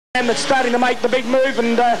That's starting to make the big move,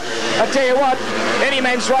 and I tell you what, any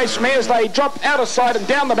man's race from here as they drop out of sight and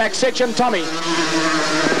down the back section. Tommy.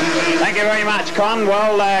 Thank you very much, Con.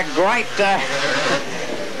 Well, great.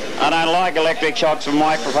 I don't like electric shocks from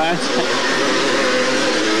microphones.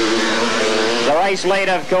 The race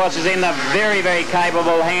leader, of course, is in the very, very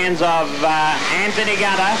capable hands of Anthony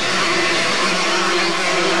Gunter,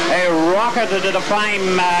 who rocketed to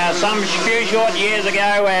fame some few short years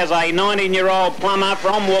ago as a 19-year-old plumber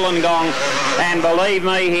from Wollongong, and believe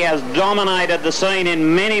me, he has dominated the scene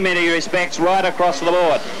in many, many respects right across the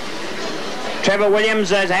board. Trevor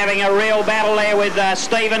Williams is having a real battle there with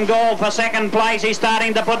Stephen Gall for second place. He's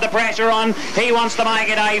starting to put the pressure on. He wants to make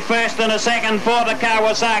it a first and a second for the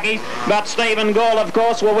Kawasaki, but Stephen Gall, of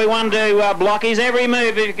course, will be one to block his every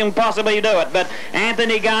move if he can possibly do it. But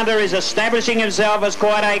Anthony Gunter is establishing himself as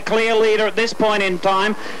quite a clear leader at this point in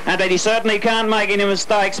time, and that he certainly can't make any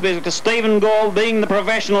mistakes, because Stephen Gall, being the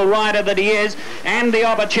professional rider that he is, and the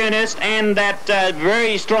opportunist, and that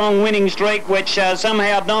very strong winning streak which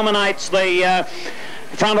somehow dominates the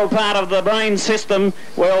frontal part of the brain system,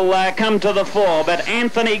 will come to the fore. But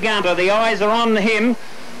Anthony Gunter, the eyes are on him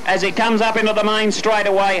as he comes up into the main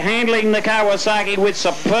straightaway, handling the Kawasaki with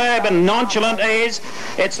superb and nonchalant ease.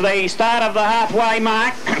 It's the start of the halfway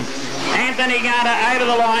mark. Anthony Gunter over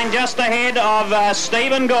the line, just ahead of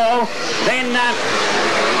Stephen Gall. Then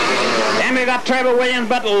we've got Trevor Williams,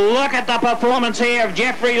 but look at the performance here of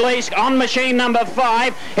Jeffrey Leask on machine number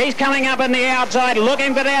 5. He's coming up in the outside,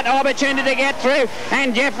 looking for that opportunity to get through,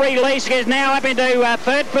 and Jeffrey Leask is now up into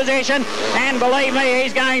third position, and believe me,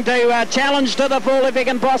 he's going to challenge to the full if he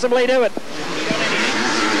can possibly do it.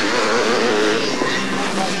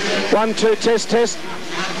 1, 2, test.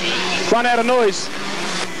 Run out of noise.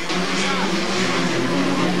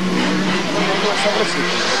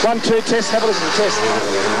 1, 2, test, have a listen, test.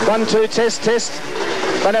 1, 2, test.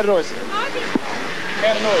 Run out of noise.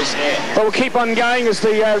 Out of noise. Yeah. But we'll keep on going as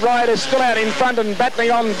the rider's still out in front and battling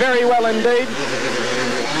on very well indeed.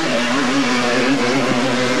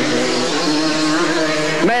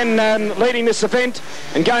 Man leading this event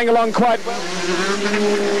and going along quite well.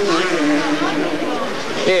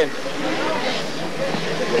 Yeah.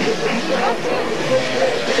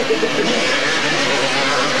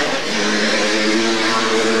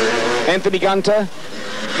 Anthony Gunter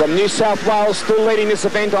from New South Wales still leading this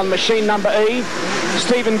event on machine number E.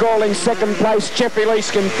 Stephen Gall in second place, Jeffrey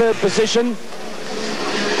Leask in third position.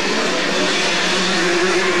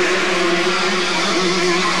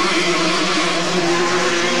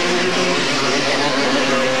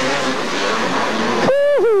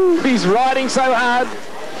 Woo-hoo, he's riding so hard.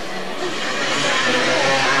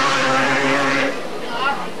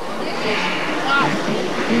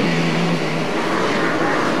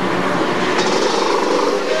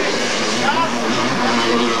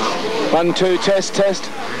 One, two, test.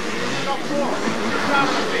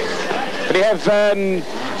 But you have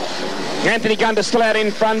Anthony Gunter still out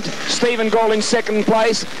in front, Stephen Gall in second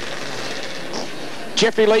place,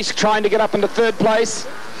 Jeffrey Leask trying to get up into third place.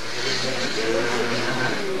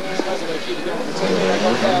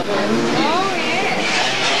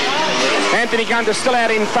 Anthony Gunter still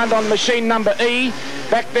out in front on machine number E.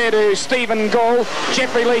 Back there to Stephen Gall,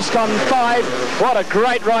 Jeffrey Leask on 5. What a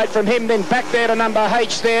great ride from him. Then back there to number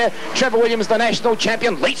H there, Trevor Williams, the national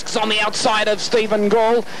champion. Leask's on the outside of Stephen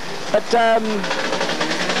Gall. But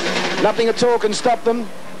nothing at all can stop them.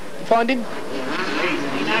 Find him.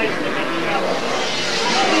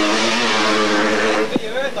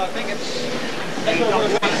 I think it's...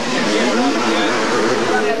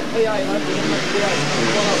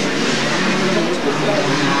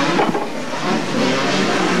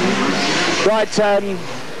 Right,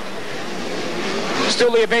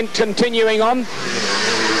 still the event continuing on,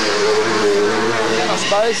 I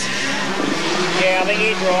suppose. Yeah, I think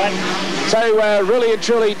he's right. So really and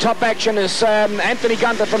truly top action is Anthony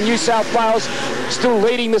Gunter from New South Wales still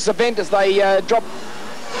leading this event as they drop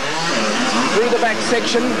through the back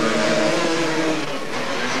section.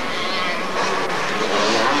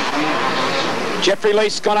 Jeffrey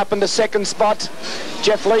Leask gone up into second spot.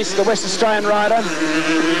 Jeff Leask, the West Australian rider.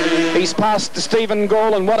 He's passed to Stephen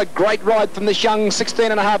Gall, and what a great ride from this young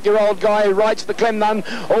 16-and-a-half-year-old guy who rides for the Clemnun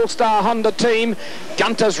All-Star Honda team.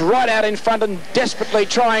 Gunter's right out in front and desperately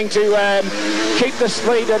trying to keep this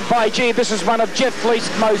lead, and by gee, this is one of Jeff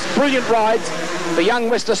Leask's most brilliant rides. The young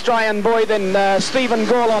West Australian boy, then Stephen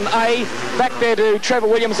Gall on A, back there to Trevor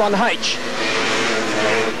Williams on H.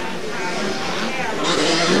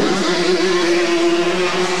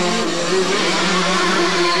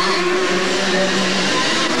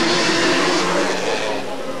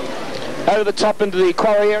 Over the top into the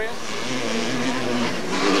quarry area.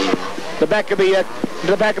 the back of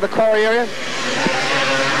the quarry area.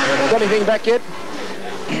 Got anything back yet?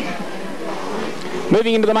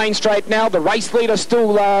 Moving into the main straight now. The race leader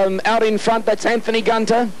still out in front. That's Anthony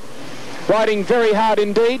Gunter, riding very hard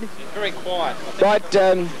indeed. He's very quiet. Right,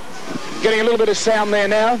 getting a little bit of sound there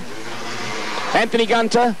now. Anthony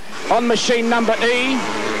Gunter on machine number E.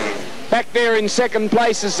 Back there in second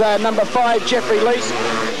place is number 5, Jeffrey Leask.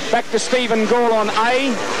 Back to Stephen Gall on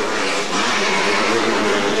A.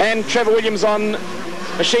 And Trevor Williams on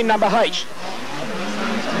machine number H.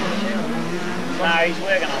 No, he's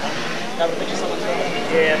working on it.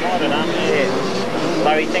 Yeah, might have done, yeah.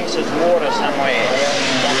 Though he thinks there's water somewhere.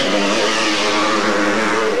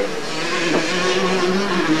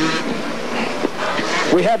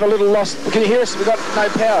 We have a little lost. Can you hear us? We've got no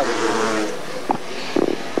power.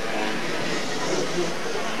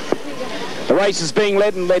 The race is being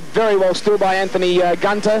led, and led very well still by Anthony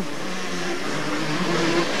Gunter.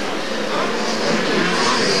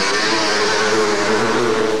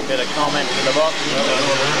 Bit of comment to the box.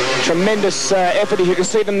 Tremendous effort. You can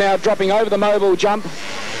see them now dropping over the mobile jump.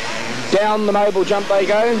 Down the mobile jump they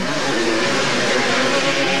go.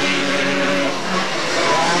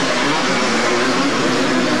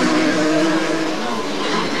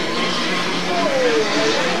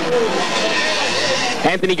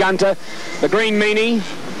 Anthony Gunter, the green meanie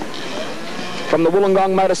from the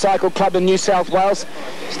Wollongong Motorcycle Club in New South Wales,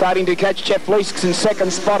 starting to catch Jeff Leask in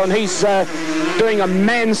second spot, and he's doing a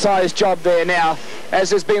man-sized job there now, as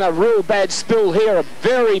there's been a real bad spill here, a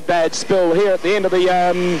very bad spill here at the end of the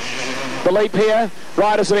leap here.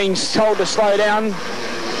 Riders are being told to slow down.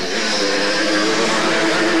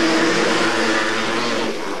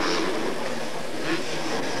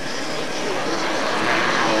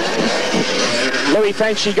 Louis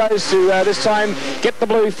Fanchi goes to this time get the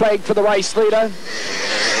blue flag for the race leader.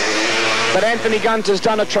 But Anthony Gunter's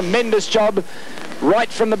done a tremendous job right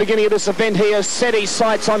from the beginning of this event. He has set his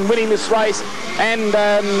sights on winning this race, and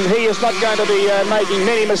he is not going to be making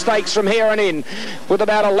many mistakes from here on in. With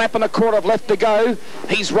about a lap and a quarter left to go,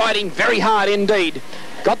 he's riding very hard indeed.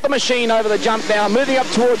 Got the machine over the jump now, moving up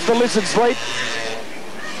towards the Lizard's Leap.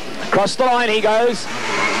 Across the line he goes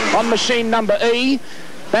on machine number E.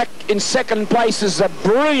 Back in second place is a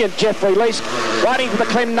brilliant Jeffrey Leask, riding for the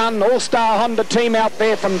Clemnun All-Star Honda team out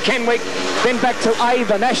there from Kenwick. Then back to A,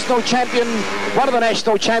 the national champion, one of the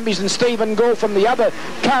national champions, and Stephen Gall from the other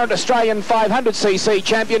current Australian 500cc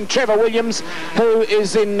champion, Trevor Williams, who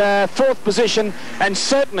is in fourth position and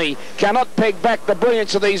certainly cannot peg back the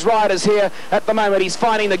brilliance of these riders here at the moment. He's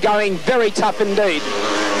finding the going very tough indeed.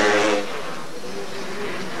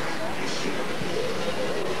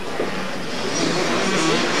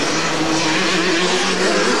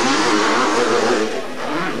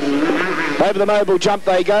 Over the mobile jump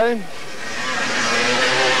they go.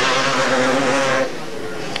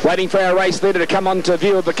 Waiting for our race leader to come onto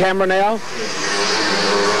view of the camera now.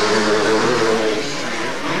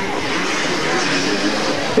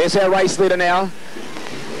 There's our race leader now,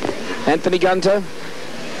 Anthony Gunter.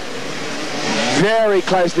 Very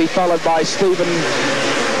closely followed by Jeffrey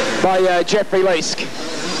Leask.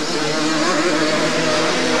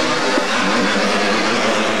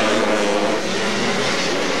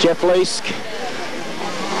 Jeff Leask,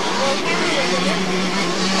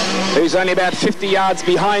 who's only about 50 yards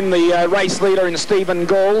behind the race leader in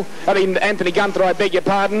Anthony Gunter, I beg your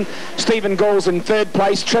pardon. Stephen Gall's in third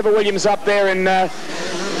place. Trevor Williams up there in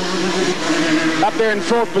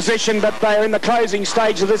fourth position, but they're in the closing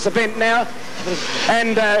stage of this event now.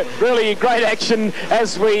 And really great action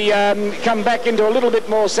as we come back into a little bit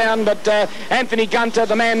more sound. But Anthony Gunter,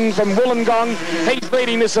 the man from Wollongong, he's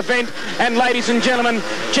leading this event. And ladies and gentlemen,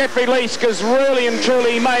 Jeffrey Leask has really and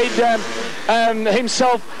truly made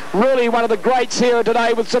himself really one of the greats here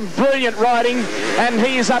today with some brilliant riding, and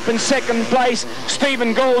he is up in second place.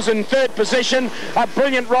 Stephen Gall's in third position. A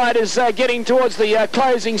brilliant riders getting towards the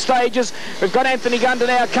closing stages. We've got Anthony Gunter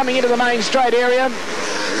now coming into the main straight area,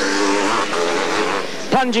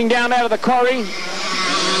 plunging down out of the quarry.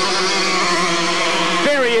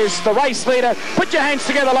 There he is, the race leader. Put your hands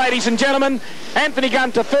together, ladies and gentlemen. Anthony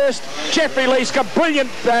Gunter first, Jeffrey Leask, a brilliant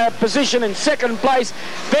position in second place.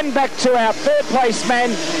 Then back to our third place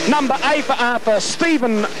man, number A for Arthur,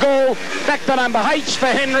 Stephen Gall. Back to number H for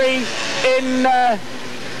Henry in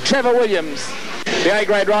Trevor Williams. The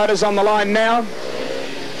A-grade riders on the line now.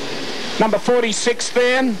 Number 46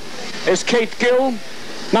 there is Keith Gill.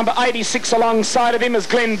 Number 86 alongside of him is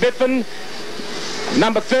Glenn Biffin.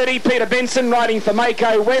 Number 30, Peter Benson, riding for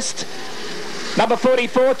Mako West. Number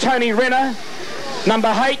 44, Tony Renner.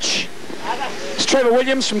 Number H is Trevor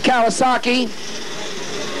Williams from Kawasaki.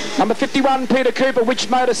 Number 51, Peter Cooper, Which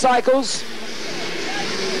Motorcycles.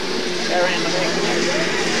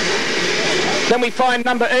 Then we find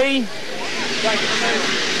number E.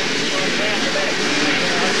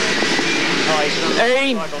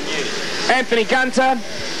 E. Anthony Gunter.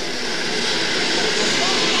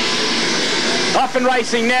 Off and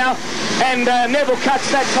racing now. And Neville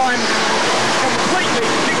Cuts that time completely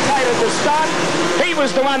dictated the start. He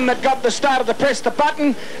was the one that got the starter to press the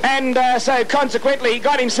button, and so consequently he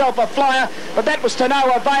got himself a flyer, but that was to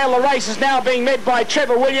no avail. The race is now being led by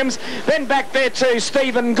Trevor Williams. Then back there to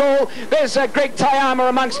Stephen Gall. There's Greg Tayama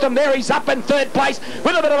amongst them there. He's up in third place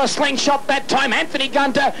with a bit of a slingshot that time. Anthony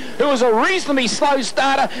Gunter, who was a reasonably slow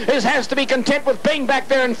starter, has to be content with being back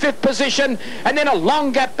there in fifth position, and then a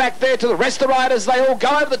long gap back there to the rest of the riders. They all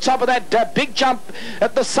go over the top of that big jump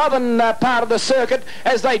at the southern part of the circuit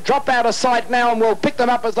as they drop out of sight now, and we'll pick them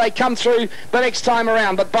up as they come through the next time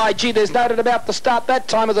around. But by gee, there's no doubt about the start that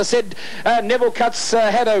time. As I said, Neville Cuts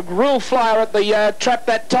had a real flyer at the trap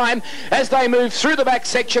that time. As they move through the back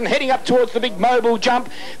section, heading up towards the big mobile jump,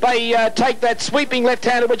 they take that sweeping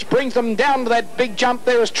left-hander, which brings them down to that big jump.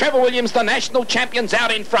 There is Trevor Williams, the national champions,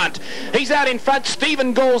 out in front. He's out in front.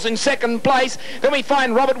 Stephen Gall's in second place. Then we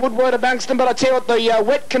find Robert Woodward amongst them, but I tell you what, the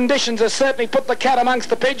wet conditions have certainly put the cat amongst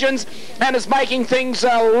the pigeons and is making things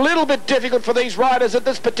a little bit difficult for these riders at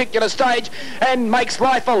this particular stage, and makes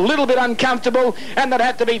life a little bit uncomfortable, and they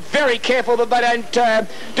have to be very careful that they don't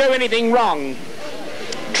do anything wrong.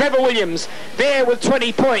 Trevor Williams there with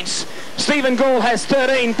 20 points. Stephen Gall has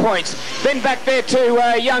 13 points. Then back there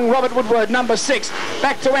to young Robert Woodward, number 6.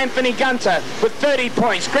 Back to Anthony Gunter with 30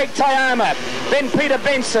 points. Greg Tayama. Then Peter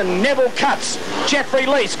Benson, Neville Cuts, Jeffrey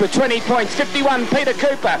Leask with 20 points. 51, Peter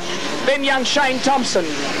Cooper. Then young Shane Thompson.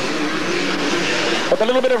 But the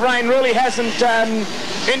little bit of rain really hasn't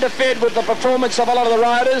interfered with the performance of a lot of the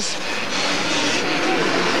riders.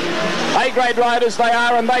 A-grade riders they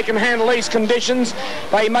are, and they can handle these conditions.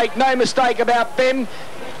 They make no mistake about them,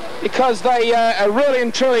 because they are really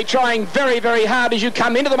and truly trying very, very hard as you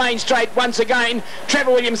come into the main straight once again.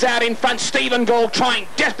 Trevor Williams out in front. Stephen Gall trying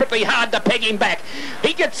desperately hard to peg him back.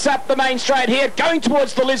 He gets up the main straight here, going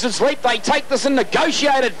towards the Lizard's Leap. They take this and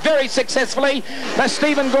negotiate it very successfully.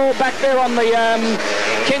 Stephen Gall back there on the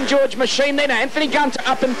Ken George machine. Then Anthony Gunter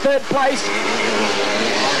up in third place.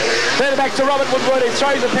 Further back to Robert Woodward, who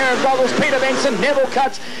throws a pair of goggles. Peter Benson, Neville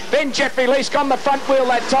Cuts, then Jeffrey Leask on the front wheel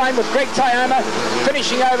that time with Greg Tayama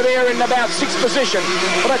finishing over there in about 6th position.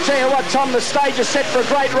 But I tell you what, Tom, the stage is set for a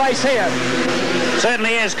great race here.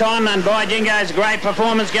 Certainly is, Con, and by jingo's, great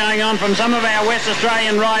performance going on from some of our West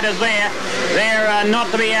Australian riders there. They're not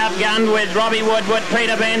to be outgunned with Robbie Woodward,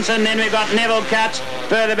 Peter Benson, then we've got Neville Cuts,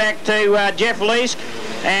 further back to Jeff Leask.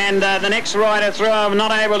 And the next rider through, I'm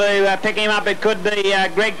not able to pick him up. It could be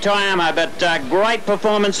Greg Tayama, but great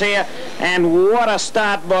performance here, and what a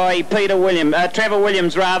start by Trevor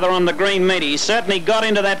Williams rather, on the green meat. He certainly got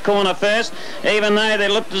into that corner first, even though they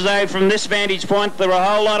looked as though from this vantage point there were a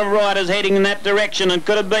whole lot of riders heading in that direction and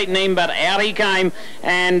could have beaten him, but out he came,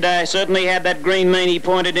 and certainly had that green meat. He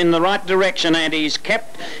pointed in the right direction, and he's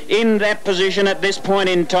kept in that position at this point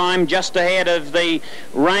in time, just ahead of the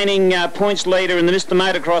reigning points leader in the Mr.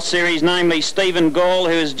 Motocross series, namely Stephen Gall,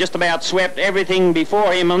 who has just about swept everything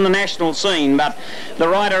before him on the national scene. But the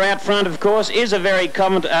rider out front, of course, is a very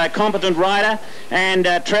competent rider, and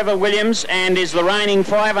Trevor Williams, and is the reigning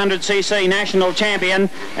 500cc national champion,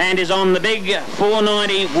 and is on the big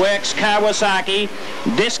 490 Works Kawasaki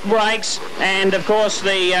disc brakes, and of course the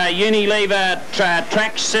Unilever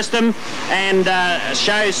track system, and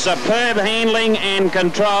shows superb handling and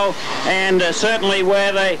control, and certainly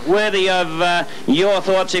worthy of your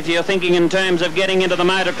thoughts if you're thinking in terms of getting into the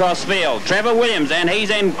motocross field. Trevor Williams, and he's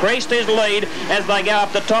increased his lead as they go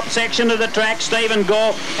up the top section of the track. Stephen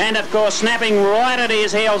Gall, and of course snapping right at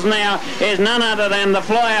his heels now is none other than the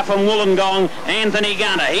flyer from Wollongong, Anthony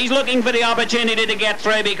Gunter. He's looking for the opportunity to get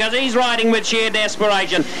through, because he's riding with sheer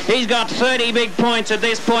desperation. He's got 30 big points at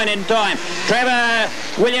this point in time. Trevor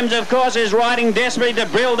Williams, of course, is riding desperately to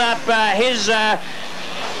build up his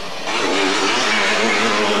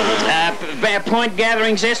point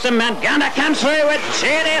gathering system, and Gunter comes through with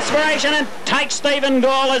sheer desperation and takes Stephen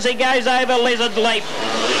Gall as he goes over Lizard's Leap.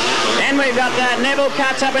 Then we've got Neville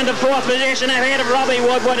Cuts up into 4th position ahead of Robbie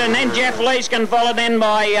Woodward, and then Jeff Leask, and followed then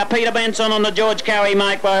by Peter Benson on the George Cowie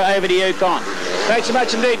make. Over to you, Con. Thanks so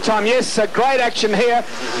much indeed, Tom. Yes, great action here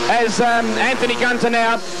as Anthony Gunter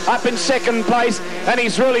now up in 2nd place, and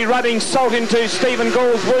he's really rubbing salt into Stephen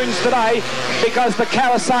Gall's wounds today, because the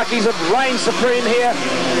Kawasaki's have reigned supreme here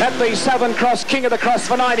at the Southern Cross King of the Cross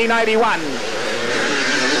for 1981.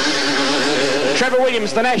 Trevor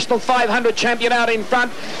Williams, the National 500 champion, out in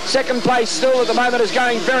front. Second place still at the moment is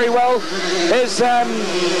going very well. There's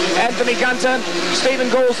Anthony Gunter. Stephen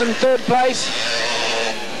Gall's in third place.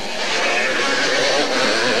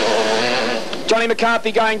 Johnny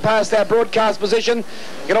McCarthy going past our broadcast position.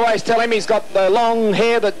 You can always tell him he's got the long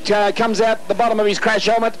hair that comes out the bottom of his crash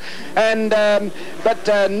helmet, and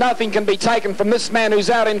but nothing can be taken from this man who's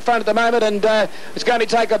out in front at the moment, and it's going to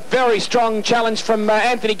take a very strong challenge from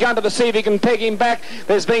Anthony Gunter to see if he can peg him back.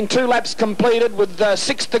 There's been 2 laps completed with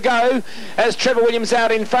 6 to go as Trevor Williams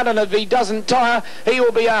out in front, and if he doesn't tire, he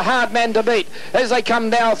will be a hard man to beat. As they come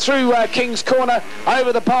now through King's Corner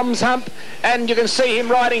over the Poms Hump, and you can see him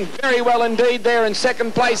riding very well indeed there in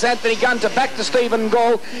second place. Anthony Gunter back to Stephen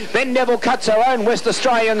Gall, then Neville Cuts, our own West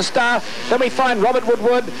Australian star. Then we find Robert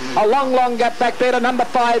Woodward, a long gap back there to number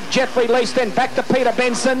 5, Jeff Leask, then back to Peter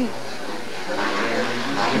Benson.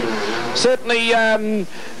 Certainly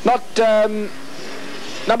not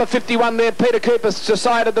number 51 there, Peter Cooper's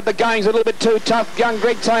decided that the going's a little bit too tough. Young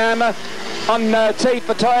Greg Tyama on T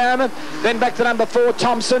for Tyama. Then back to number 4,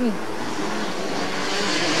 Thompson.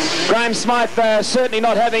 Graham Smythe certainly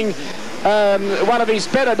not having one of his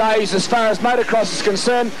better days as far as motocross is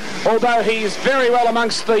concerned, although he's very well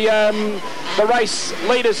amongst the race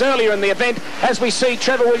leaders earlier in the event. As we see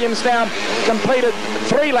Trevor Williams now completed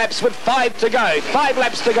 3 laps with 5 to go. 5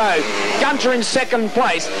 laps to go. Gunter in second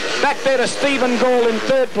place. Back there to Stephen Gall in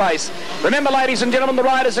third place. Remember, ladies and gentlemen, the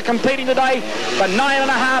riders are competing today for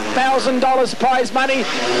 $9,500 prize money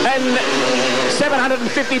and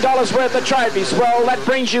 $750 worth of trophies. Well, that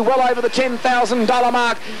brings you well over the $10,000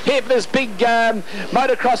 mark here for this big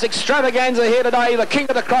motocross extravaganza here today, the King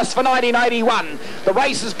of the Cross for 1981. The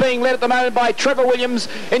race is being led at the moment by Trevor Williams.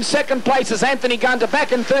 In second place is Anthony Gunter.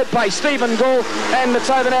 Back in third place, Stephen Gall, and it's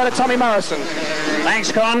over now to Tommy Morrison.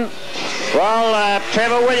 Thanks, Con. Well,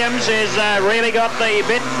 Trevor Williams has really got the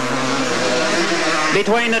bit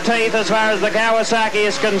between the teeth as far as the Kawasaki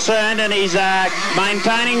is concerned, and he's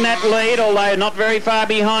maintaining that lead, although not very far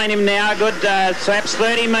behind him now. Good perhaps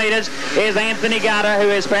 30 metres. Here's Anthony Gunter, who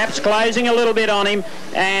is perhaps closing a little bit on him,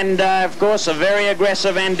 and of course a very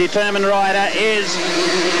aggressive and determined rider is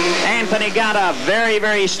Anthony Gunter.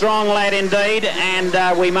 Very strong lad indeed,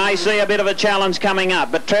 and we may see a bit of a challenge coming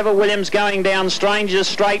up. But Trevor Williams going down Stranger's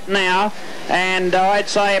Straight now, and I'd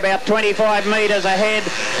say about 25 metres ahead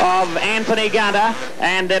of Anthony Gunter,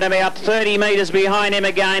 and then about 30 metres behind him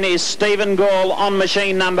again is Stephen Gall on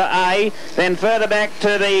machine number A. Then further back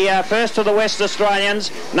to the first of the West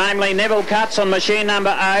Australians, namely Neville Cuts on machine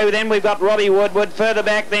number O. Then we've got Robbie Woodward. Further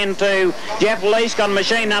back then to Jeff Leask on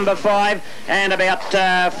machine number 5, and about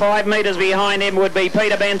 5 metres behind him would be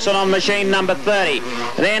Peter Benson on machine number 30.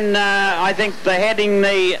 Then I think heading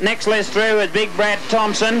the next list through is Big Brad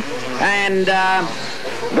Thompson and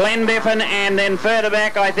Glenn Biffin, and then further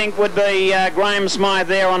back I think would be Graham Smythe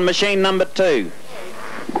there on machine number 2.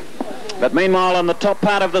 But meanwhile on the top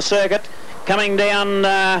part of the circuit, coming down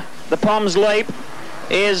the Poms Leap,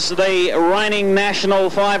 is the reigning National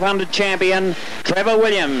 500 champion Trevor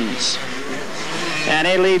Williams. And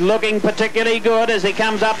he'll be looking particularly good as he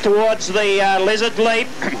comes up towards the Lizard Leap.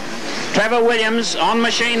 Trevor Williams on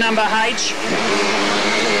machine number H.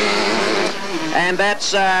 And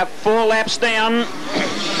that's 4 laps down,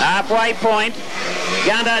 halfway point.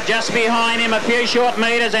 Gunter just behind him, a few short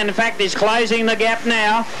metres, and in fact he's closing the gap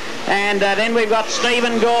now. And then we've got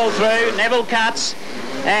Stephen Gall through, Neville Cuts,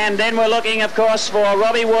 and then we're looking of course for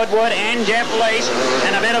Robbie Woodward and Jeff Leask,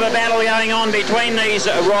 and a bit of a battle going on between these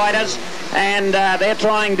riders, and they're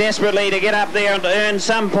trying desperately to get up there and to earn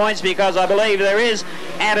some points, because I believe there is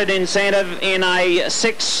added incentive in a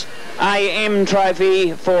 6 AM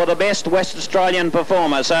trophy for the best West Australian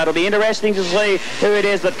performer. So it'll be interesting to see who it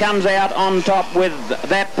is that comes out on top with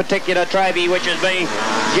that particular trophy, which is being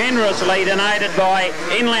generously donated by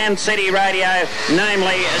Inland City Radio,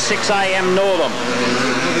 namely 6 AM Northern.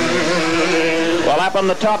 Well, up on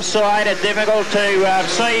the top side, it's difficult to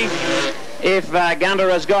see if Gunter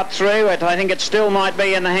has got through. I think it still might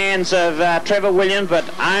be in the hands of Trevor Williams, but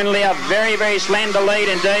only a very slender lead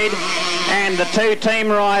indeed. And the 2 team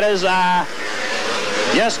riders are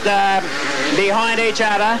just behind each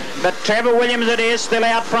other, but Trevor Williams it is, still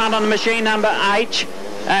out front on the machine number H,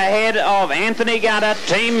 ahead of Anthony Gunter,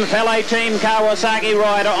 fellow team Kawasaki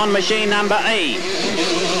rider on machine number E.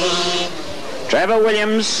 Trevor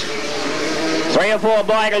Williams 3 or 4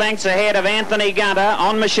 bike lengths ahead of Anthony Gunter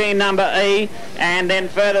on machine number E, and then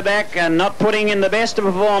further back, not putting in the best of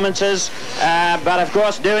performances, but of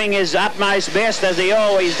course doing his utmost best as he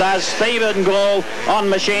always does, Stephen Gall on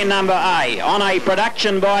machine number A. On a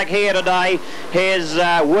production bike here today, his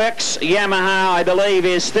Works Yamaha, I believe,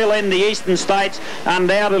 is still in the eastern states,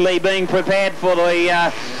 undoubtedly being prepared for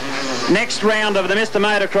the next round of the Mr.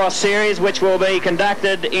 Motocross series, which will be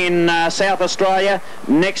conducted in South Australia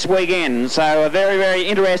next weekend. So a very, very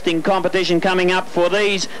interesting competition coming up for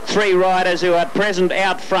these 3 riders who are at present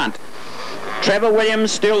out front. Trevor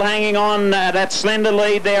Williams still hanging on that slender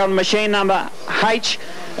lead there on machine number H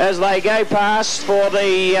as they go past for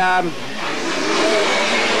the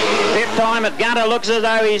 5th time at Gunter. Looks as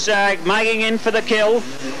though he's making in for the kill.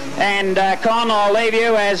 And Con, I'll leave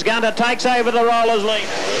you as Gunter takes over the roller's lead.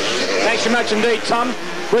 Thanks very much indeed, Tom.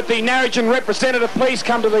 Would the Narrogin representative please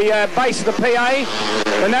come to the base of the PA?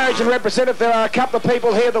 The Narrogin representative, there are a couple of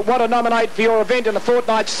people here that want to nominate for your event in a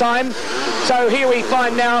fortnight's time. So here we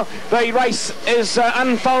find now the race is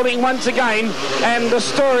unfolding once again, and the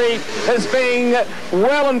story is being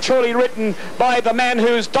well and truly written by the man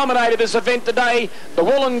who's dominated this event today, the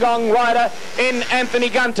Wollongong rider in Anthony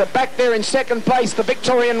Gunter. Back there in 2nd place, the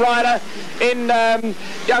Victorian rider in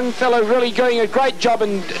young fellow really doing a great job,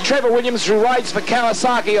 and Trevor Williams, who rides for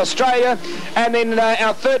Kawasaki Australia, and then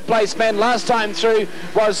our 3rd place man last time through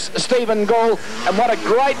was Stephen Gall. And what a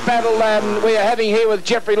great battle we are having here with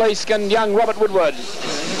Jeff Leask and young Robert Woodward.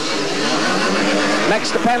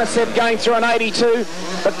 Max Stepanashev going through an 82,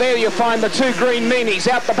 but there you find the 2 green meanies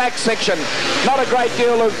out the back section. Not a great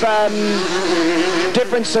deal of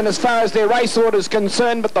difference in as far as their race order is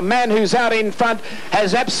concerned, but the man who's out in front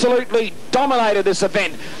has absolutely dominated this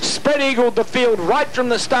event. Spread-eagled the field right from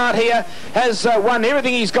the start here, has won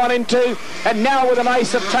everything he's gone into, and now with an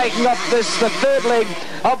ace of taking off this, the 3rd leg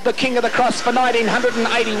of the King of the Cross for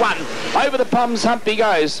 1981. Over the Poms hump he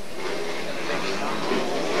goes.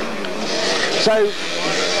 So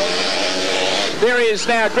there he is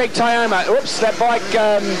now, Greg Tayoma. Oops, that bike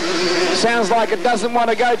sounds like it doesn't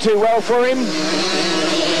want to go too well for him.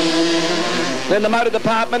 Then the motor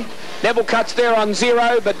department, Neville Cuts there on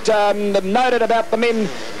 0, but they've noted about the men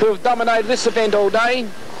who have dominated this event all day.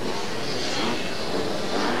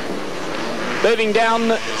 Moving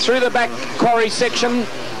down through the back quarry section,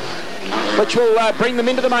 which will bring them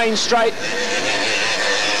into the main straight.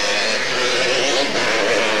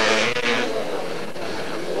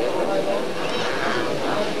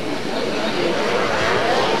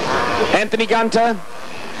 Anthony Gunter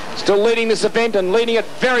still leading this event and leading it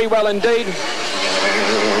very well indeed.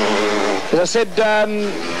 As I said,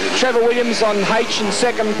 Trevor Williams on H in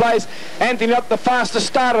 2nd place. Anthony not the fastest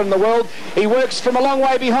starter in the world. He works from a long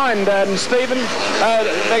way behind Stephen,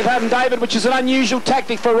 David, which is an unusual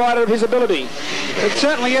tactic for a rider of his ability. It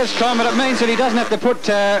certainly is, Tom, but it means that he doesn't have to put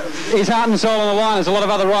his heart and soul on the line as a lot of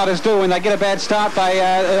other riders do. When they get a bad start,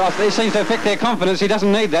 it seems to affect their confidence. He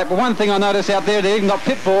doesn't need that. But one thing I noticed out there, they even got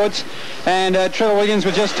pit boards, and Trevor Williams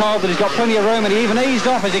was just told that he's got plenty of room, and he even eased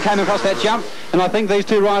off as he came across that jump. And I think these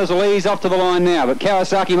 2 riders will ease off to the line now. But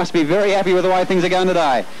Kawasaki must be very happy with the way things are going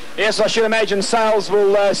today. Yes, I should imagine sales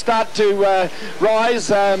will start to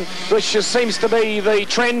rise, which just seems to be the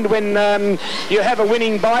trend when you have a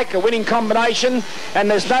winning bike, a winning combination. And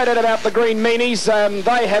there's no doubt about the green meanies.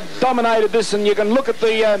 They have dominated this, and you can look at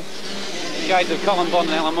the Shades of Colin Bond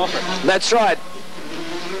and Alan Moffat. That's right.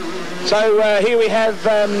 So here we have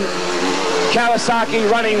Kawasaki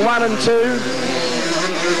running 1 and 2.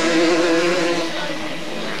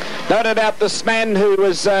 Note about this man who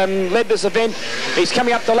has led this event. He's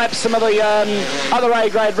coming up to lap some of the other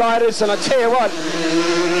A-grade riders, and I tell you what,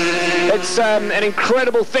 it's an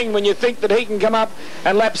incredible thing when you think that he can come up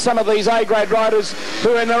and lap some of these A-grade riders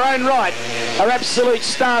who in their own right are absolute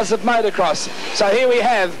stars of motocross. So here we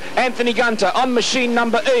have Anthony Gunter on machine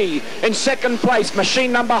number E. In 2nd place,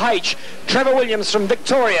 machine number H. Trevor Williams from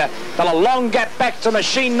Victoria. Got a long gap back to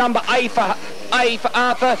machine number A for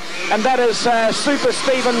Arthur, and that is Super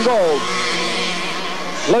Stephen Gall.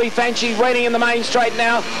 Louis Fanchi waiting in the main straight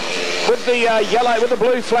now with the yellow, with the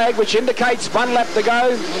blue flag, which indicates 1 lap to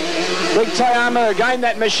go. Big Tayama, again,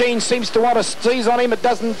 that machine seems to want to seize on him. It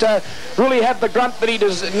doesn't really have the grunt that he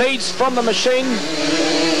needs from the machine.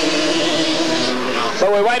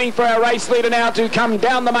 So we're waiting for our race leader now to come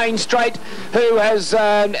down the main straight, who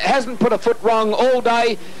hasn't put a foot wrong all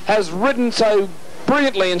day, has ridden so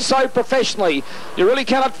brilliantly and so professionally. You really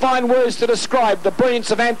cannot find words to describe the brilliance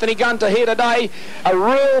of Anthony Gunter here today. A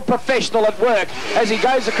real professional at work as he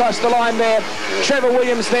goes across the line there. Trevor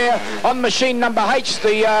Williams there on machine number H.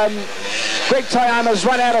 The Greg Tayama's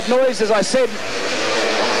run out of noise, as I said.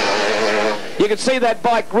 You could see that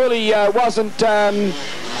bike really wasn't going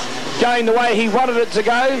the way he wanted it to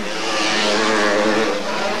go.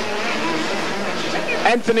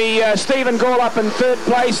 Stephen Gall up in third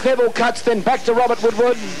place. Neville Cutts, then back to Robert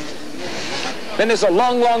Woodward. Then there's a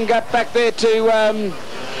long gap back there to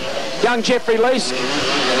young Jeffrey Leask,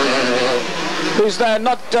 who's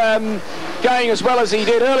not going as well as he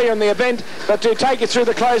did earlier in the event. But to take you through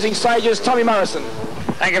the closing stages, Tommy Morrison.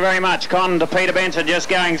 Thank you very much, Con. To Peter Benson just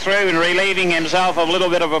going through and relieving himself of a little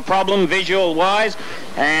bit of a problem visual-wise,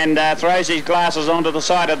 and throws his glasses onto the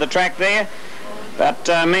side of the track there. But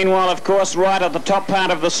meanwhile, of course, right at the top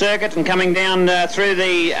part of the circuit and coming down through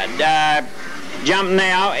the jump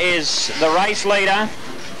now is the race leader,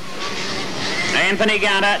 Anthony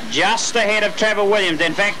Gunter, just ahead of Trevor Williams.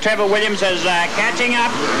 In fact, Trevor Williams is catching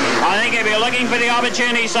up. I think he'll be looking for the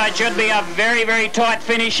opportunity, so it should be a very tight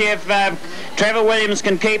finish if Trevor Williams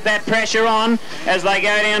can keep that pressure on as they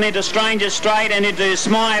go down into Strangers Straight and into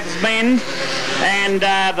Smythe's Bend. And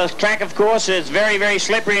the track, of course, is very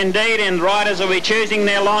slippery indeed, and riders will be choosing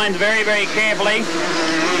their lines very carefully.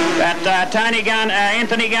 But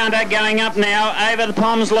Anthony Gunter going up now over the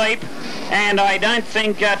Pom's Leap. And I don't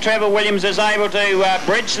think Trevor Williams is able to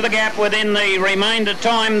bridge the gap within the remainder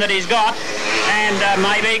time that he's got, and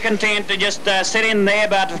may be content to just sit in there.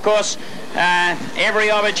 But of course, every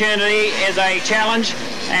opportunity is a challenge.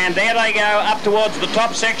 And there they go up towards the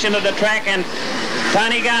top section of the track, and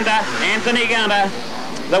Anthony Gunter,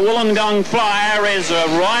 the Wollongong Flyer, is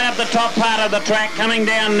right up the top part of the track, coming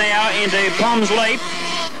down now into Pom's Leap.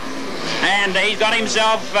 And he's got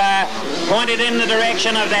himself pointed in the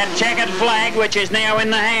direction of that checkered flag, which is now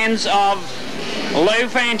in the hands of Lou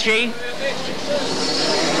Fanchi.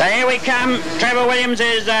 So here we come. Trevor Williams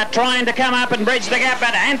is trying to come up and bridge the gap,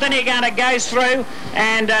 but Anthony Gunter goes through,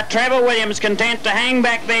 and Trevor Williams content to hang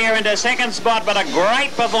back there into second spot, but a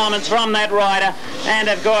great performance from that rider. And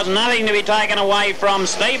of course, nothing to be taken away from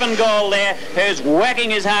Stephen Gall there, who's working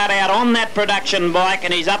his heart out on that production bike,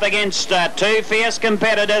 and he's up against two fierce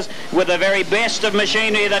competitors with the very best of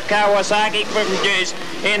machinery that Kawasaki produce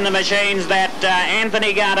in the machines that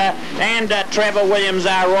Anthony Gunter and Trevor Williams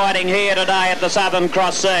are riding here today at the Southern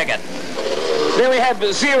Cross Circuit. There we have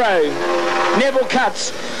 0, Neville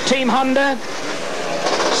Cutts, Team Honda,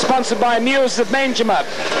 sponsored by Mules of Manjimup.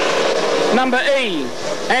 Number E,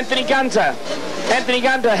 Anthony Gunter. Anthony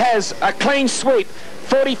Gunter has a clean sweep,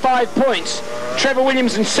 45 points. Trevor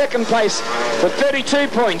Williams in second place with 32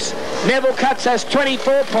 points. Neville Cutts has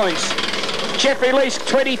 24 points. Jeffrey Leask,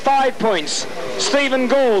 25 points. Stephen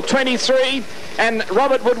Gall, 23. And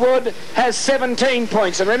Robert Woodward has 17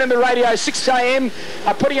 points. And remember, Radio 6 AM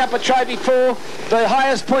are putting up a trophy for the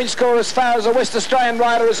highest point score as far as a West Australian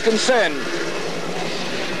rider is concerned.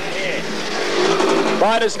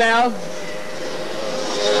 Riders now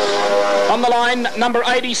on the line. Number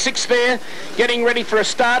 86 there, getting ready for a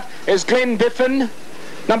start, is Glenn Biffin.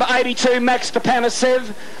 Number 82, Max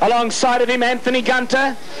Stepanasev. Alongside of him, Anthony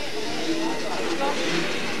Gunter.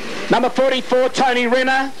 Number 44, Tony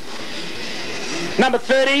Renner. Number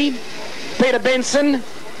 30, Peter Benson.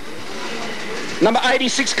 Number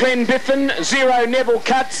 86, Glenn Biffin. 0, Neville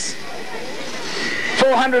Cutts.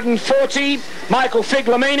 440, Michael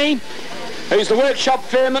Figlamini, who's the workshop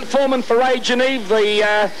foreman for Ray Geneve,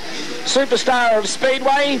 the superstar of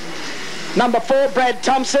Speedway. Number 4, Brad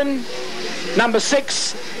Thompson. Number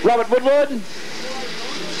 6, Robert Woodward.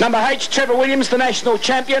 Number H, Trevor Williams, the national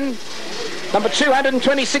champion. Number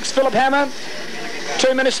 226, Philip Hammer.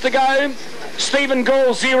 2 minutes to go. Stephen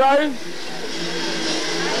Gall, 0.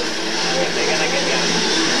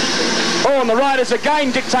 Oh, and the riders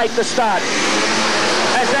again dictate the start.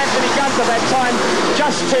 As Anthony Gunter that time,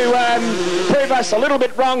 just to prove us a little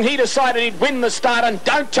bit wrong, he decided he'd win the start. And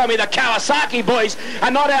don't tell me the Kawasaki boys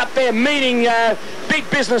are not out there meaning big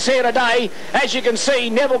business here today. As you can see,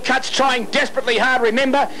 Neville Cutts trying desperately hard.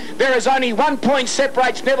 Remember, there is only 1 point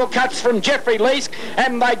separates Neville Cutts from Jeffrey Leask,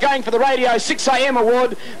 and they're going for the Radio 6 AM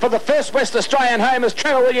award for the first West Australian home as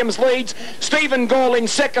Trevor Williams leads. Stephen Gall in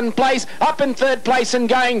second place, up in third place and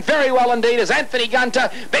going very well indeed as Anthony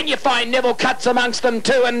Gunter. Then you find Neville Cutts amongst them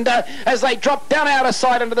too, and as they drop down out of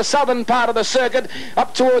sight into the southern part of the circuit,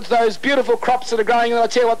 up towards those beautiful crops that are growing, and I'll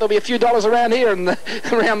tell you what, there'll be a few dollars around here and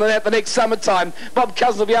around the next summertime. Bob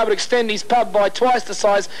Cousins will be able to extend his pub by twice the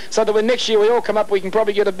size, so that when next year we all come up, we can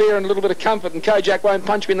probably get a beer and a little bit of comfort, and Kojak won't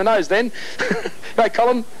punch me in the nose then. Right,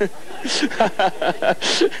 Colin? But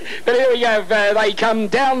here we go. They come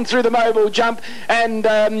down through the mobile jump,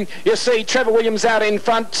 and you see Trevor Williams out in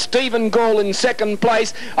front, Stephen Gall in second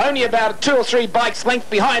place, only about 2 or 3 bikes length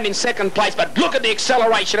behind in second place, but look at the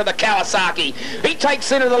acceleration of the Kawasaki. He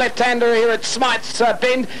takes into the left-hander here at Smythe's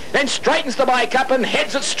bend, then straightens the bike up and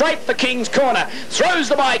heads it straight for King's Corner. Throws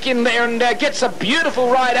the bike in there and gets a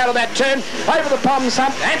beautiful ride out of that turn. Over the Palms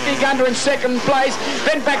Hump, Anthony Gunter in second place,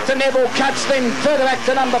 then back to Neville Cutts, then further back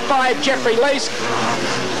to number 5, Jeffrey Leask.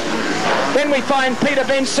 Then we find Peter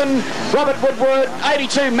Benson, Robert Woodward,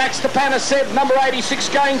 82 Max Stepanashev, number 86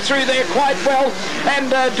 going through there quite well and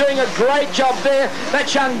doing a great job there.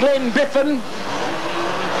 That's young Glenn Biffin.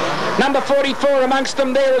 Number 44 amongst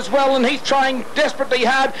them there as well, and he's trying desperately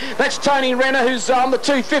hard. That's Tony Renner, who's on the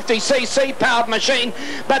 250cc powered machine.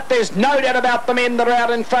 But there's no doubt about the men that are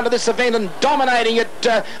out in front of this event and dominating it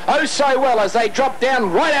oh so well as they drop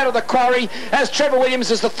down right out of the quarry. As Trevor Williams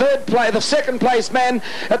is the second place man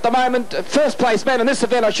at the moment, first place man in this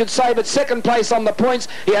event, I should say, but second place on the points.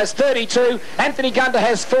 He has 32. Anthony Gunter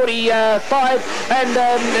has 45, and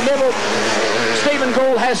Stephen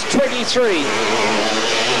Gall has 23.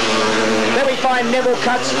 Then we find Neville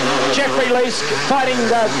Cutts, Jeffrey Leask fighting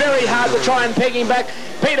very hard to try and peg him back.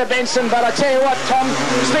 Peter Benson, but I tell you what, Tom,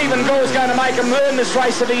 Stephen Gall's going to make them earn this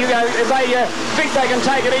race if they think they can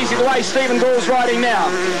take it easy the way Stephen Gall's riding now.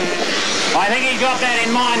 I think he's got that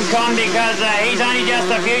in mind, Con, because he's only just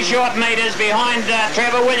a few short metres behind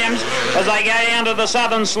Trevor Williams as they go down to the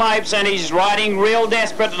southern slopes, and he's riding real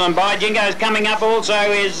desperate. And by jingo's coming up also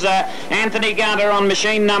is Anthony Gunter on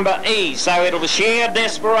machine number E. So it'll be sheer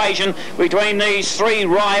desperation between these three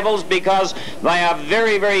rivals because they are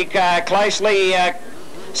very, very closely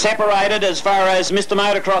separated as far as Mr.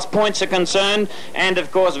 Motocross points are concerned, and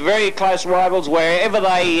of course very close rivals wherever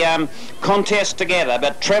they contest together.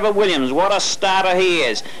 But Trevor Williams, what a starter he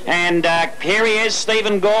is, and here he is.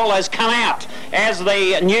 Stephen Gall has come out as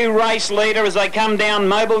the new race leader as they come down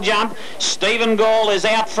Mobile Jump. Stephen Gall is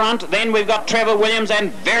out front, then we've got Trevor Williams,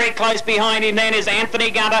 and very close behind him then is Anthony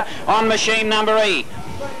Gunter on machine number E.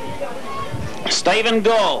 Stephen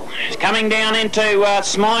Gall is coming down into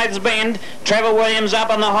Smythe's Bend. Trevor Williams up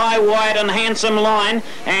on the high, wide and handsome line,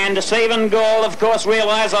 and Stephen Gall of course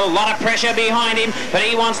realises a lot of pressure behind him, but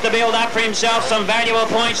he wants to build up for himself some valuable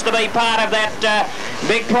points to be part of that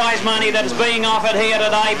big prize money that is being offered here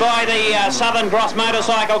today by the Southern Cross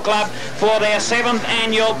Motorcycle Club for their 7th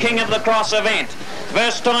annual King of the Cross event.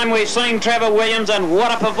 First time we've seen Trevor Williams, and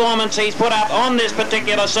what a performance he's put up on this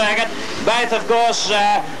particular circuit. Both, of course,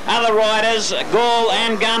 other riders, Gall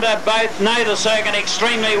and Gunter, both know the circuit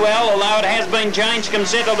extremely well, although it has been changed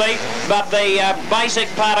considerably, but the basic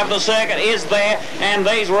part of the circuit is there, and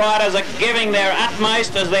these riders are giving their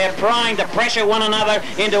utmost as they're trying to pressure one another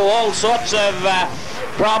into all sorts of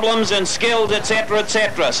problems and skills, etc.,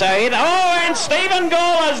 etc. So, and Stephen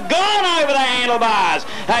Gall has gone over the handlebars.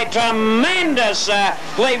 A tremendous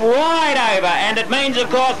leap wide over, and it means,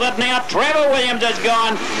 of course, that now Trevor Williams has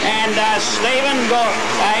gone, and Stephen Gall,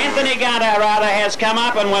 Anthony Gunter, rather, has come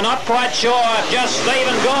up, and we're not quite sure if just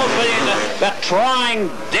Stephen Gall, but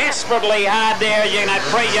trying desperately hard there, as you can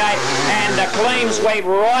appreciate, and a clean sweep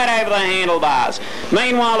right over the handlebars.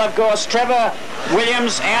 Meanwhile, of course, Trevor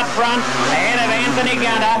Williams out front, ahead of Anthony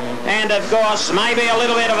Gunter, and of course maybe a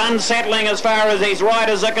little bit of unsettling as far as these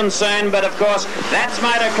riders are concerned, but of course that's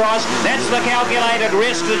motocross, that's the calculated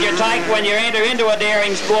risk that you take when you enter into a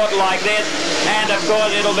daring sport like this, and of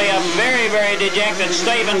course it'll be a very, very dejected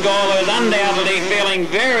Stephen Gall, who's undoubtedly feeling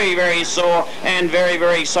very, very sore and very,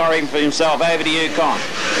 very sorry for himself. Over to you, Con.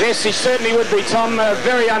 Yes, he certainly would be, Tom.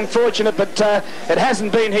 Very unfortunate, but it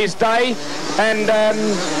hasn't been his day, and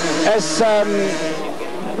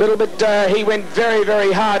he went very,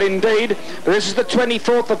 very hard indeed. But this is the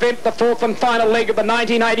 24th event, the 4th and final leg of the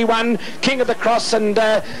 1981 King of the Cross, and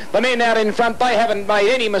the men out in front, they haven't made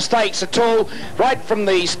any mistakes at all. Right from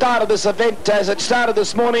the start of this event, as it started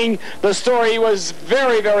this morning, the story was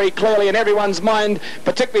very, very clearly in everyone's mind,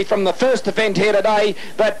 particularly from the first event here today,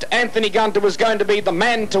 that Anthony Gunter was going to be the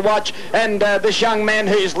man to watch, and this young man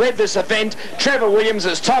who's led this event, Trevor Williams,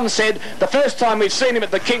 as Tom said, the first time we've seen him at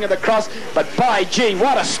the King of the Cross, but by gee,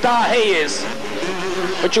 what a star he is.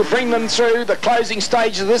 Which will bring them through the closing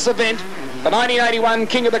stage of this event, the 1981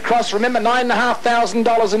 King of the Cross. Remember,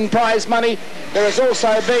 $9,500 in prize money. There has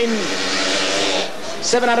also been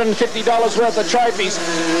 $750 worth of trophies,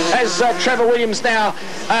 as Trevor Williams now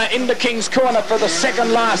into King's Corner for the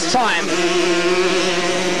second last time.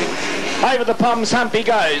 Over the Palms Hump he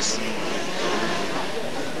goes.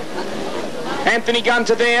 Anthony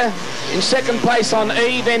Gunter there in second place on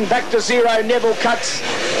E, then back to 0, Neville Cutts.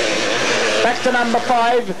 Back to number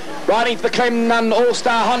 5, riding for the Clemnon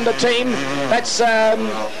All-Star Honda team. That's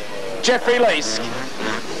Jeffrey Leask.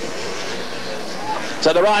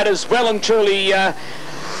 So the riders well and truly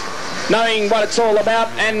knowing what it's all about,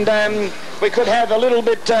 and we could have a little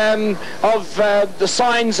bit of the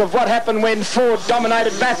signs of what happened when Ford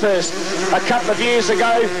dominated Bathurst a couple of years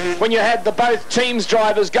ago, when you had the both teams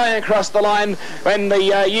drivers going across the line when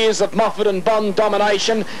the years of Moffat and Bond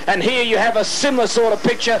domination. And here you have a similar sort of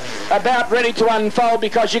picture about ready to unfold,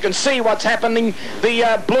 because you can see what's happening.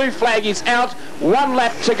 The blue flag is out, 1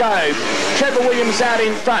 lap to go. Trevor Williams out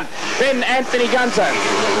in front, then Anthony Gunter.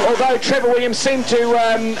 Although Trevor Williams seemed to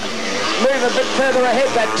move a bit further ahead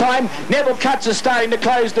that time, Neville Cutts is starting to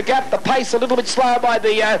close the gap. The pace a little bit slower by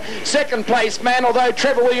the second place man, although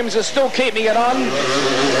Trevor Williams is still keeping it on.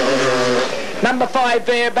 Number 5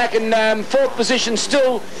 there, back in 4th position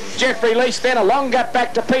still, Jeffrey Leask. Then a long gap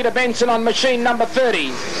back to Peter Benson on machine number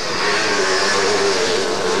 30.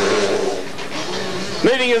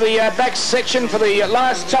 Moving to the back section for the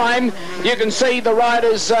last time, you can see the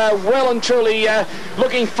riders well and truly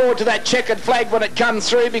looking forward to that checkered flag when it comes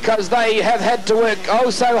through, because they have had to work oh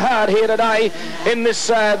so hard here today in this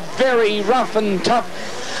very rough and tough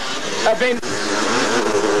event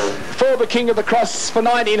for the King of the Cross for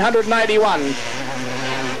 1981.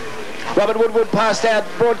 Robert Woodward passed out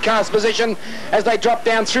broadcast position as they dropped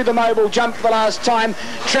down through the mobile jump for the last time.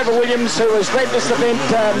 Trevor Williams, who has led this event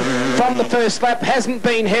from the first lap, hasn't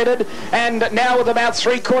been headed, and now with about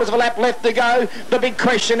 3/4 of a lap left to go, the big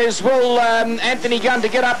question is, will Anthony Gunter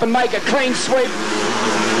get up and make a clean sweep?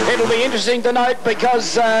 It'll be interesting to note,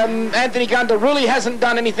 because Anthony Gunter really hasn't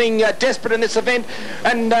done anything desperate in this event,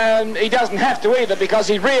 and he doesn't have to either, because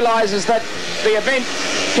he realises that the event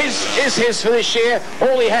is his for this year.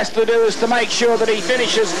 All he has to do is to make sure that he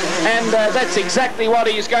finishes, and that's exactly what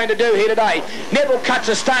he is going to do here today. Neville Cutts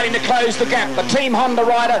is starting to close the gap. The Team Honda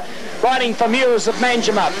rider riding for Muirs of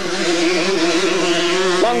Manjimup.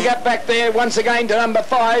 Long gap back there once again to number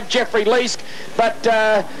 5, Jeffrey Leask, but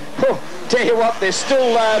tell you what, there's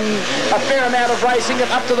still a fair amount of racing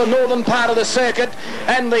up to the northern part of the circuit,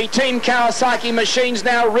 and the Team Kawasaki machines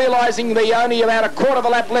now realising the only about 1/4 of a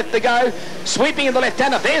lap left to go, sweeping in the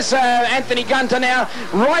left-hander. There's Anthony Gunter now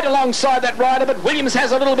right alongside that rider, but Williams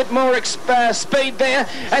has a little bit more speed there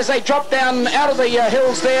as they drop down out of the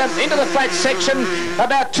hills there into the flat section.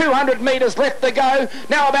 About 200 metres left to go,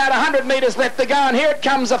 now about 100 metres left to go, and here it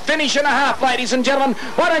comes, a finish and a half, ladies and gentlemen.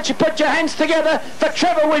 Why don't you put your hands together for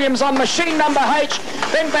Trevor Williams on machine number H,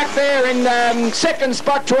 then back there in second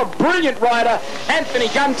spot to a brilliant rider, Anthony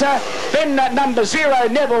Gunter, then number 0,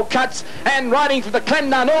 Neville Cutts, and riding for the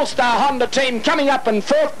Clemnun All-Star Honda team coming up in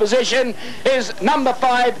 4th position is number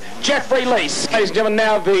 5, Jeffrey Leask. Ladies and gentlemen,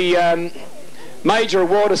 now the major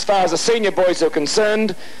award as far as the senior boys are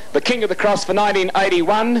concerned, the King of the Cross for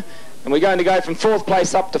 1981. And we're going to go from 4th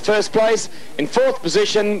place up to 1st place. In 4th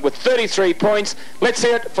position with 33 points, let's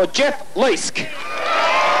hear it for Jeff Leask.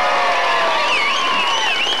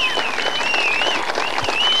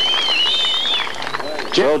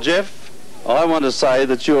 Well, Jeff, I want to say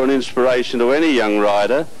that you're an inspiration to any young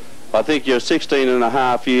rider. I think you're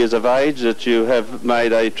 16.5 years of age, that you have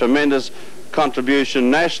made a tremendous contribution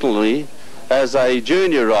nationally as a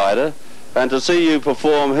junior rider, and to see you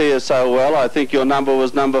perform here so well, I think your number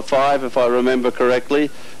was number 5, if I remember correctly,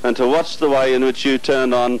 and to watch the way in which you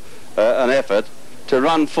turned on an effort to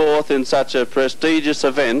run 4th in such a prestigious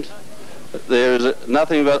event, there is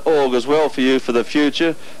nothing but augurs well for you for the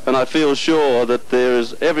future, and I feel sure that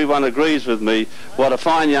everyone agrees with me what a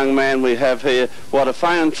fine young man we have here, what a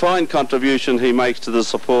fine contribution he makes to the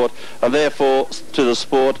support, and therefore to the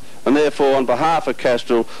sport, and therefore on behalf of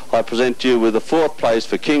Castrol I present you with the 4th place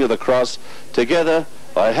for King of the Cross. Together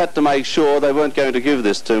I had to make sure they weren't going to give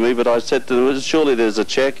this to me, but I said to them, surely there's a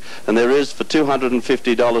cheque, and there is, for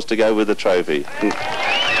 $250 to go with the trophy.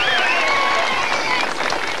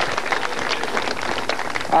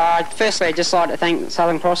 Firstly, I'd just like to thank the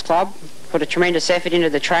Southern Cross Club, put a tremendous effort into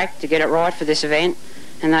the track to get it right for this event,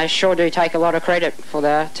 and they sure do take a lot of credit for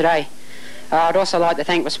today. I'd also like to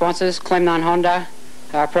thank the sponsors, Clemnun Honda,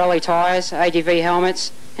 Pirelli tyres, AGV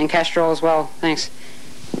helmets, and Castrol as well. Thanks.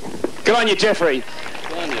 Good on you, Jeffrey.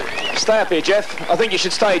 Good on you. Stay up here, Jeff. I think you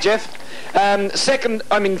should stay, Jeff.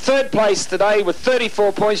 3rd place today with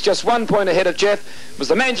 34 points, just 1 point ahead of Jeff, was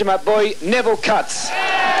the Manjimup boy, Neville Cutts.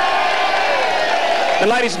 And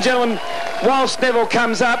ladies and gentlemen, whilst Neville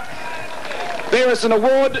comes up, there is an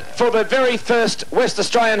award for the very first West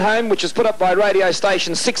Australian home, which is put up by radio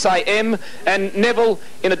station 6am, and Neville,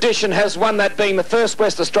 in addition, has won that, being the first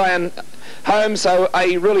West Australian home, so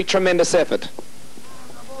a really tremendous effort.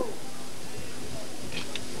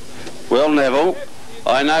 Well, Neville,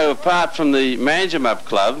 I know apart from the Manjimup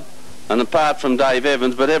Club, and apart from Dave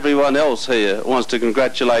Evans, but everyone else here wants to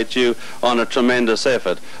congratulate you on a tremendous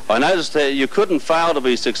effort. I noticed that you couldn't fail to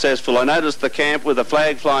be successful. I noticed the camp with the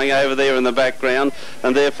flag flying over there in the background,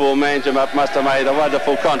 and therefore Manjimup must have made a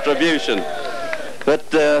wonderful contribution.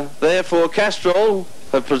 But therefore Castrol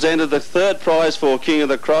have presented the third prize for King of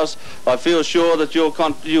the Cross. I feel sure that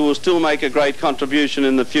you will still make a great contribution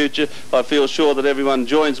in the future. I feel sure that everyone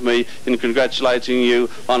joins me in congratulating you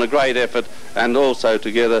on a great effort, and also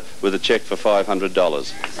together with a cheque for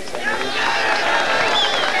 $500.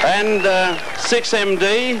 And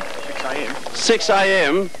 6MD, 6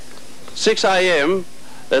 a.m.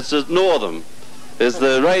 It's at Northam. Is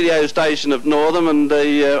the radio station of Northam, and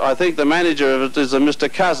I think the manager of it is a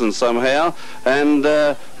Mr. Cousins somehow, and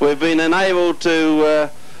we've been enabled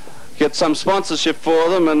to get some sponsorship for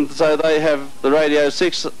them, and so they have, the radio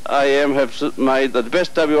 6 a.m. have made the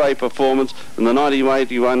best WA performance in the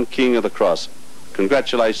 1981 King of the Cross.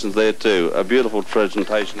 Congratulations there too. A beautiful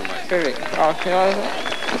presentation. Perfect.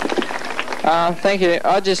 Thank you.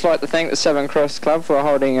 I'd just like to thank the Southern Cross Club for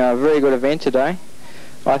holding a very good event today.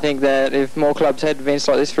 I think that if more clubs had events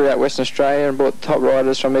like this throughout Western Australia and brought top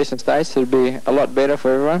riders from eastern states, it would be a lot better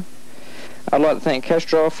for everyone. I'd like to thank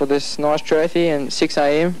Castrol for this nice trophy and 6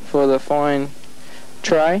 a.m. for the fine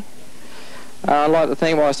tray. I'd like to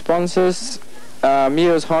thank my sponsors,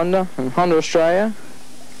 Muir's Honda and Honda Australia,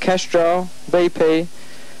 Castrol, BP,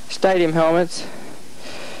 Stadium Helmets,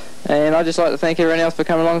 and I'd just like to thank everyone else for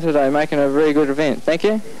coming along today, making a very good event. Thank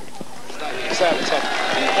you.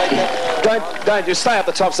 Don't just stay up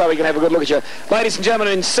the top so we can have a good look at you. Ladies and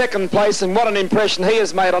gentlemen, in second place, and what an impression he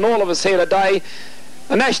has made on all of us here today,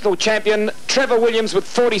 a national champion, Trevor Williams, with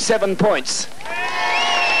 47 points.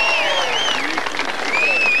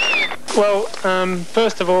 Well,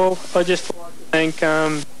 first of all, I just like to thank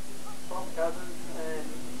Bob Cousins and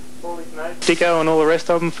all his mates, Dicko and all the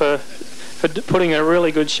rest of them for putting a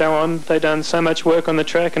really good show on. They've done so much work on the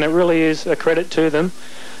track, and it really is a credit to them.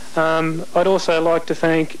 I'd also like to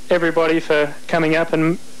thank everybody for coming up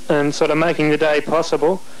and sort of making the day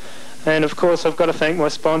possible. And of course I've got to thank my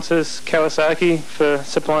sponsors, Kawasaki, for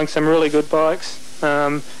supplying some really good bikes,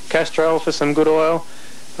 Castrol for some good oil,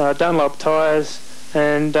 Dunlop tyres,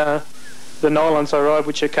 and the nylons I ride,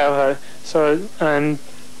 which are Coho. So, and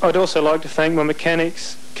I'd also like to thank my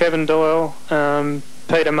mechanics, Kevin Doyle,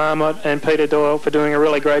 Peter Marmot and Peter Doyle, for doing a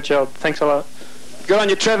really great job. Thanks a lot. Good on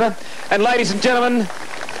you, Trevor. And ladies and gentlemen,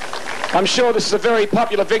 I'm sure this is a very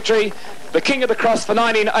popular victory. The King of the Cross for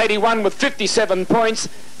 1981 with 57 points,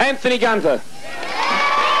 Anthony Gunter.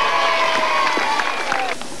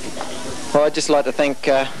 Well, I'd just like to thank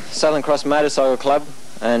Southern Cross Motorcycle Club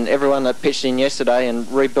and everyone that pitched in yesterday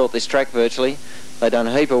and rebuilt this track virtually. They've done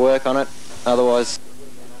a heap of work on it, otherwise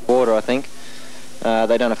water, I think.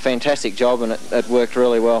 They've done a fantastic job, and it worked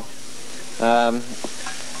really well. I'd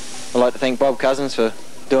like to thank Bob Cousins for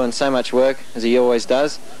doing so much work, as he always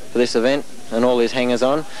does, for this event and all his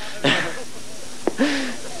hangers-on.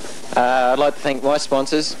 I'd like to thank my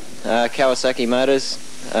sponsors, Kawasaki Motors,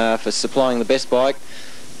 for supplying the best bike.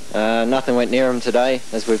 Nothing went near them today,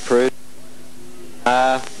 as we've proved.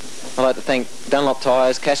 I'd like to thank Dunlop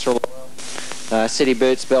Tyres, Castrol Oil, City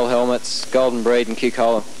Boots, Bell Helmets, Golden Breed and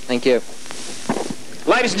Q-Cola. Thank you.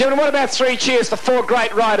 Ladies and gentlemen, what about 3 cheers for 4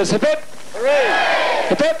 great riders? Hip hip! Hooray!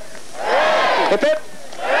 Hip hip! Hooray! Hip hip!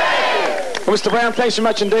 Well, Mr. Brown, thanks very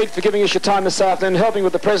much indeed for giving us your time this afternoon, helping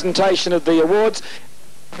with the presentation of the awards.